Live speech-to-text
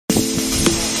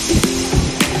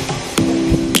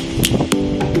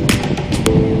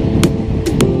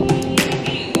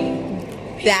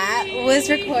That was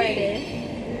recorded.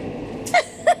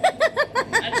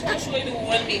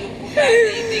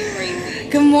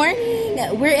 Good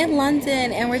morning. We're in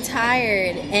London and we're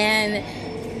tired. And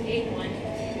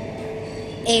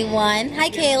A1. Hi,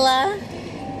 Kayla.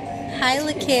 Hi,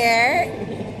 LaCare.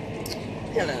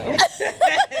 Hello.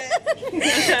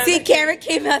 See, camera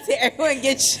came out to everyone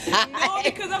get shot. No,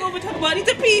 because I'm over talking about it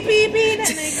to pee, and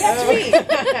they catch me.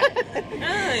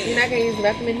 You're not gonna use the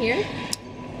bathroom in here?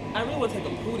 I really want to take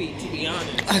a booty, to be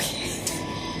honest. Okay.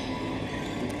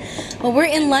 Well, we're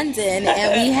in London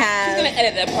and we have. She's gonna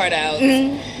edit that part out.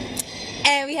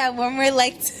 And we have one more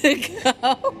leg to go.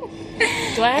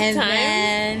 Do I have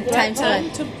time?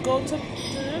 Then to go to?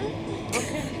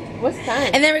 Okay. What's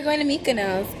time? And then we're going to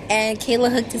Mykonos, and Kayla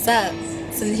hooked us up.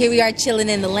 So here we are chilling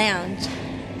in the lounge.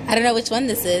 I don't know which one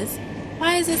this is.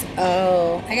 Why is this?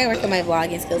 Oh, I gotta work on my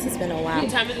vlogging skills. It's been a while. What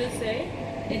time does it say?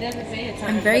 It doesn't say a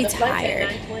time. I'm very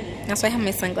tired. That's why I have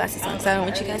my sunglasses on, because I don't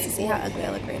want you guys to see how ugly I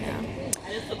look right now.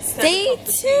 Stay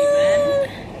tuned.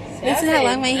 This is how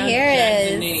long my hair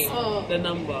is. The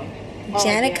number.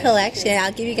 Janet Collection.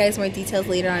 I'll give you guys more details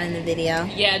later on in the video.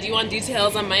 Yeah, do you want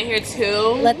details on my hair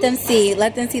too? Let them see.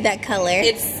 Let them see that color.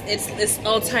 It's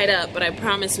all tied up, but I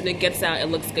promise when it gets out, it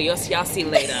looks good. Y'all see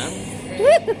later.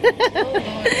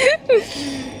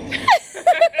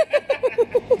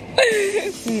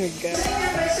 Oh my god.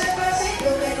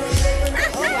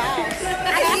 Oh wow.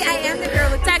 Actually, I am the girl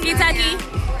with Taki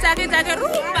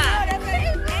rumba.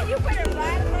 And you put it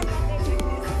right.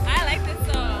 I like this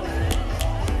song.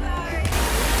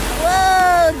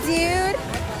 Whoa, dude.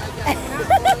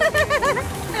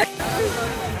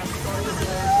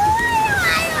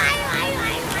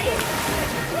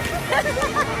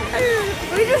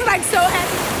 We just like so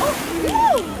happy. Oh,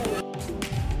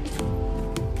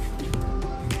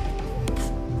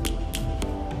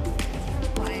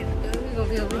 fine. We're gonna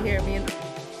be over here being.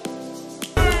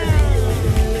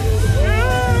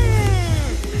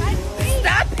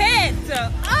 Stop it!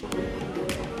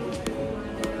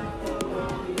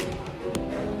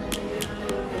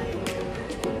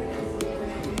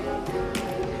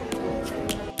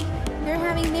 They're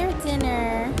having their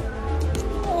dinner.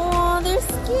 Oh, they're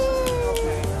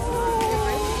scared.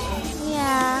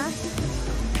 Yeah.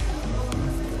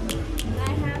 Can I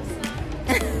have some?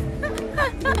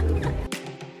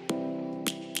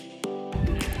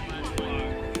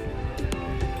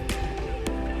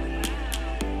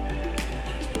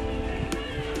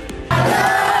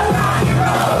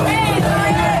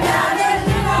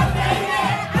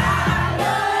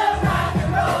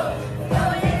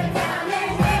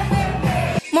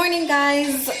 Morning,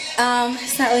 guys.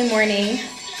 It's not really morning.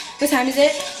 What time is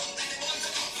it?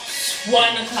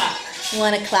 1 o'clock.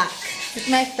 1 o'clock. With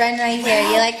my friend right here.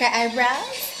 You like her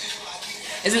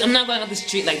eyebrows? I'm not going up the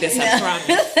street like this, I promise.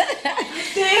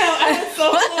 Damn, I was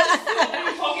so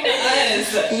close to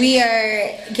us. We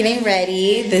are getting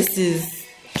ready. This is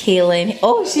Kaylin.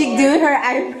 Oh, she doing her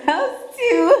eyebrows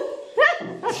too.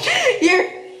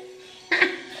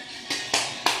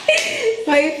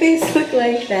 Why your face look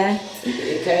like that?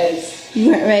 Because You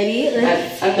weren't ready?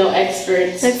 I'm no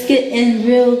expert. Let's get in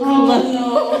real close.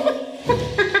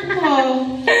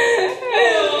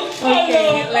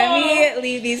 Okay, let me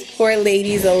leave these poor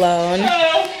ladies alone.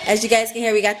 As you guys can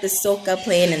hear, we got the soca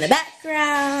playing in the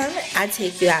background. I'll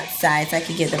take you outside so I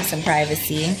can give them some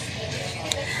privacy.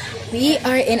 We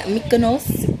are in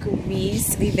Mykonos,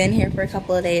 Greece. We've been here for a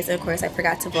couple of days, and of course I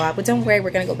forgot to vlog, but don't worry,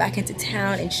 we're gonna go back into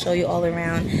town and show you all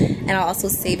around, and I'll also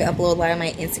save and upload a lot of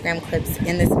my Instagram clips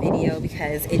in this video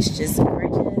because it's just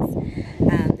gorgeous.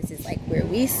 This is like where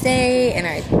we stay in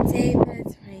our day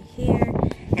beds right here,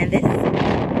 and this is the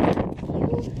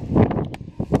beach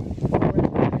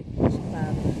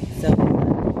club. So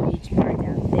the beach bar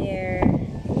down there,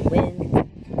 the wind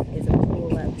is a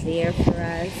pool up there for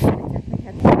us.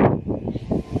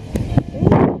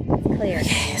 Clear.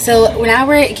 So now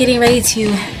we're getting ready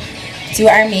to do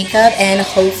our makeup, and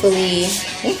hopefully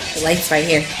the light's right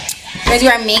here. We're gonna do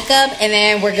our makeup, and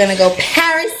then we're gonna go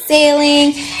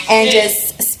parasailing and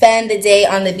just spend the day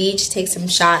on the beach, take some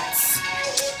shots,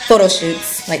 photo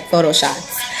shoots, like photo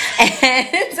shots. And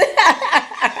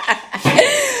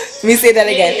let me say that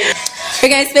again. We're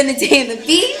gonna spend the day on the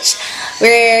beach.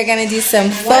 We're gonna do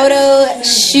some photo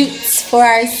shoots for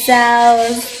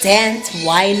ourselves, dance,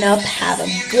 wind up, have a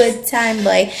good time,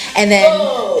 boy, and then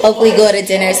hopefully go to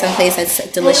dinner someplace that's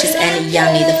delicious and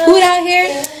yummy. The food out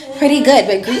here, pretty good,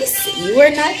 but Greece, you are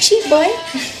not cheap, boy.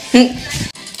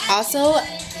 Also,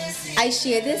 I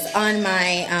shared this on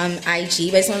my IG,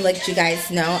 but I just want to let you guys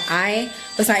know I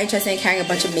was not interested in carrying a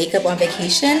bunch of makeup on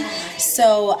vacation,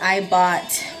 so I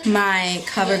bought my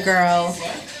CoverGirl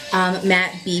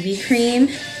matte BB cream.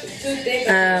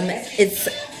 It's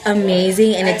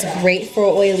amazing and it's great for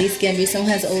oily skin. If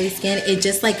someone has oily skin, it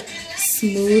just like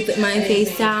smooth my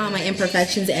face down, my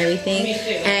imperfections, everything,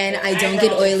 and I don't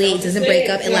get oily. It doesn't break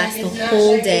up. It lasts the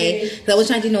whole day. I was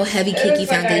trying to do no heavy cakey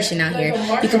foundation out here.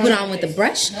 You can put it on with a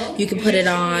brush. You can put it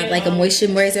on like a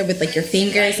moisturizer with like your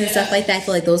fingers and stuff like that. I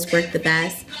feel like those work the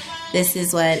best. This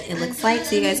is what it looks like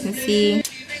so you guys can see.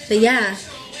 But yeah,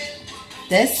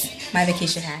 this my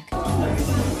vacation hack.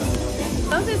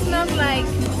 Don't it smell like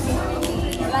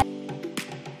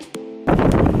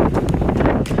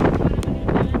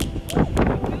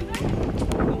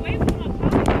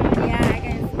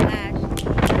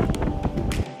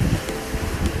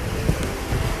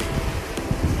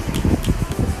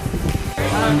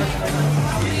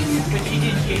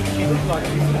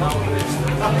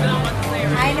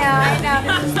I know.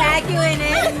 Just tag you in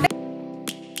it.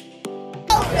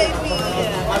 Oh, baby.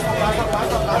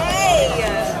 Hey.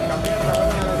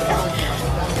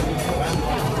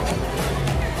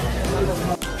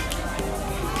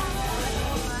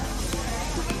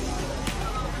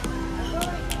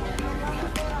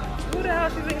 Who the hell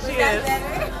she thinks she is?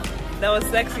 That was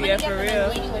sexy, yeah, for real.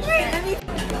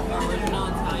 Original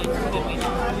Italian food.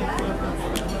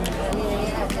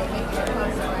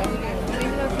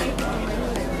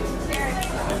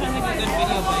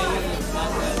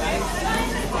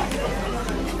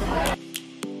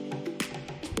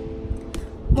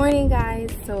 Morning guys,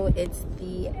 so it's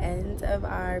the end of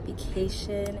our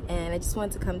vacation and I just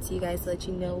wanted to come to you guys to let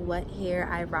you know what hair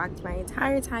I rocked my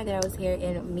entire time that I was here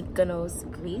in Mykonos,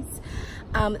 Greece.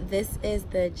 This is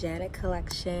the Janet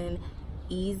collection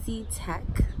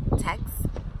EZTex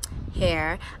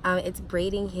hair. It's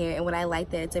braiding hair, and what I like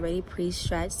that it's already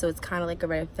pre-stretched, so it's kind of like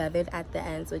already feathered at the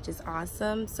ends, which is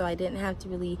awesome. So I didn't have to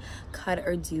really cut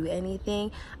or do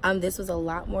anything. This was a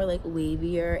lot more like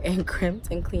wavier and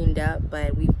crimped and cleaned up,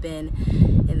 but we've been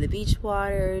in the beach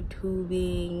water,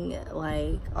 tubing,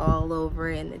 like all over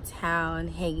in the town,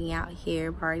 hanging out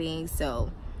here, partying.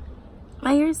 So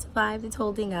my hair survived. It's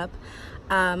holding up.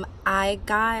 I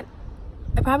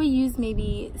probably used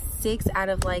maybe 6 out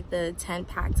of like the 10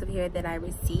 packs of hair that I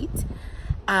received.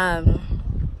 I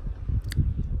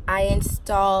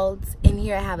installed in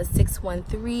here, I have a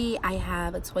 613, I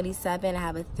have a 27, I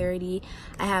have a 30,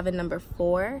 I have a number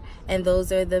 4, and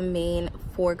those are the main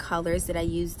 4 colors that I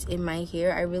used in my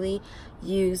hair. I really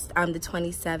used the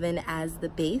 27 as the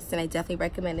base, and I definitely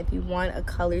recommend if you want a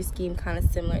color scheme kind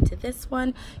of similar to this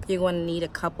one, you're going to need a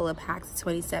couple of packs of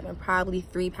 27, probably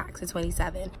 3 packs of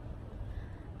 27.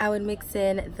 I would mix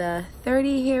in the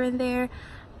 30 here and there.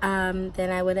 Then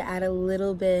I would add a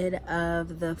little bit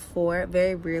of the 4.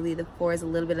 Very rarely the 4 is a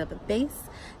little bit of a base,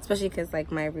 especially because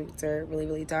like my roots are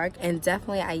really dark. And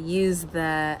definitely I use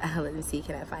the let me see,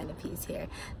 can I find a piece here,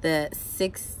 the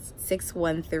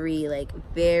 613 like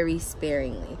very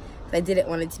sparingly. I didn't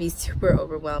want it to be super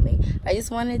overwhelming. I just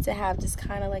wanted to have just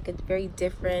kind of like a very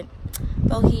different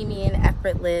bohemian,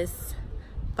 effortless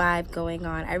vibe going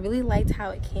on. I really liked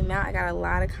how it came out. I got a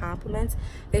lot of compliments.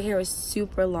 The hair is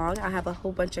super long. I have a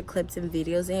whole bunch of clips and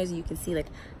videos in here so you can see like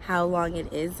how long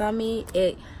it is on me.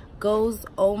 It goes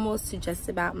almost to just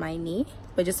about my knee,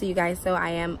 but just so you guys know,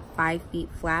 I am 5 feet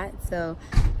flat, so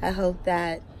I hope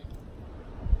that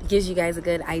gives you guys a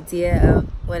good idea of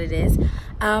what it is.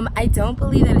 I don't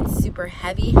believe that it's super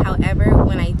heavy. However,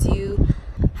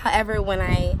 when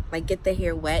I like get the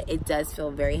hair wet, it does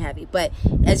feel very heavy. But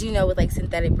as you know, with like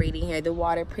synthetic braiding hair, the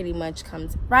water pretty much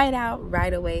comes right out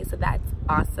right away, so that's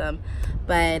awesome.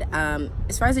 But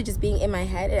as far as it just being in my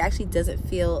head, it actually doesn't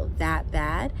feel that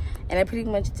bad. And I pretty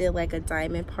much did like a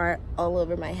diamond part all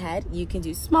over my head. You can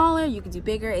do smaller, you can do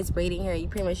bigger. It's braiding hair, you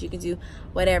can do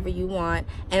whatever you want.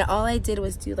 And all I did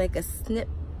was do like a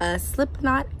slip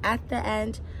knot at the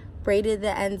end, braided the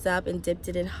ends up and dipped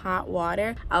it in hot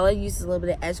water. All I used is a little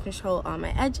bit of edge control on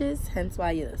my edges, hence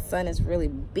why the sun is really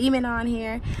beaming on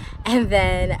here. And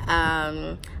then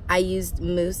I used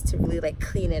mousse to really like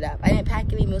clean it up. I didn't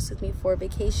pack any mousse with me for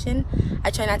vacation. I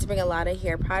try not to bring a lot of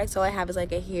hair products. All I have is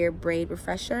like a hair braid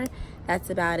refresher. That's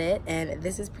about it. And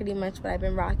this is pretty much what I've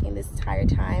been rocking this entire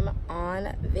time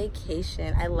on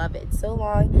vacation. I love it. It's so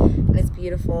long and it's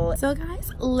beautiful. So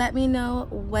guys, let me know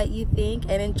what you think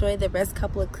and enjoy the rest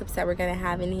couple of clips that we're gonna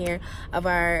have in here of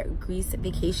our Greece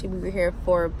vacation. We were here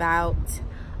for about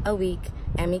a week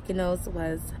and Mykonos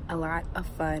was a lot of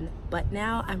fun, but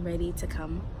now I'm ready to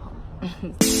come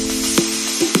home.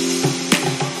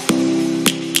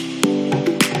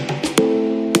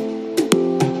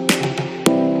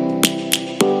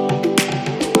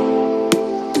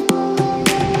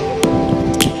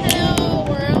 hello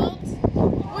world.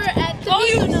 We're at the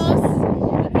Mykonos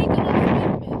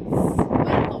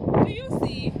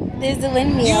the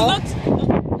windmill.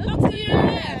 You look to your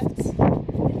left.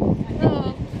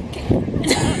 Oh.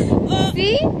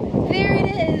 See? There it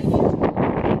is.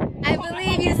 I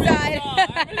believe you saw it.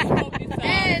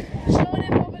 And show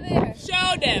them over there. Show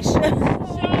them.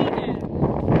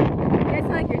 It's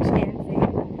like you're chanting.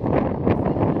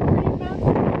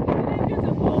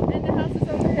 Beautiful. And the house is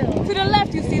on the hill. To the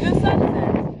left, you see the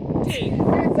sunset. Okay.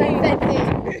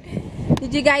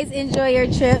 Did you guys enjoy your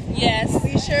trip? Yes,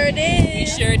 we sure did. We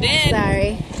sure did.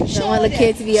 Sorry. Don't want the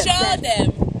kid to be Show upset.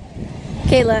 them.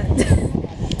 Kayla,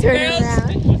 turn Girls,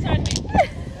 around. what's our name?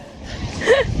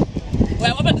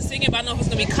 Well, I'm about to sing it, but I don't know if it's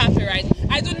going to be copyright.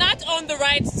 I do not own the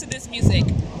rights to this music.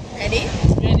 Ready?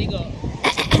 Ready, go.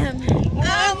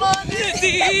 I'm on the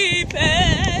deep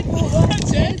end. I'm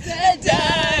just a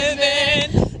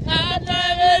diamond. I'll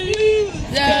never lose.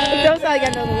 Don't sound like I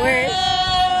know the words.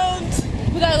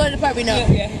 We gotta go to the part we know.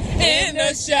 In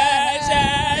the shadow.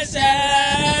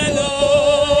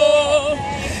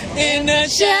 In the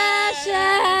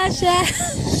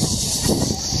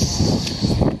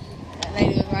That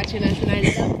lady was watching us and I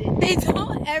loved it. They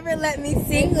don't ever let me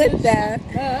sing with them,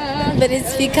 but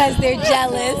it's because they're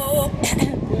jealous.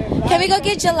 Can we go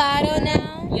get gelato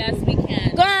now? Yes, we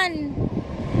can. Go on.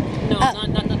 No,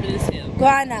 not this hill. Go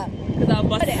on up. Because our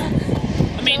butt.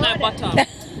 I mean, my bottom.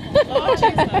 Oh,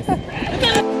 Jesus.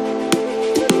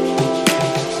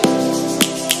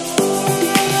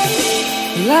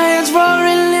 Lions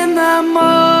roaring in the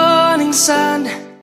morning sun.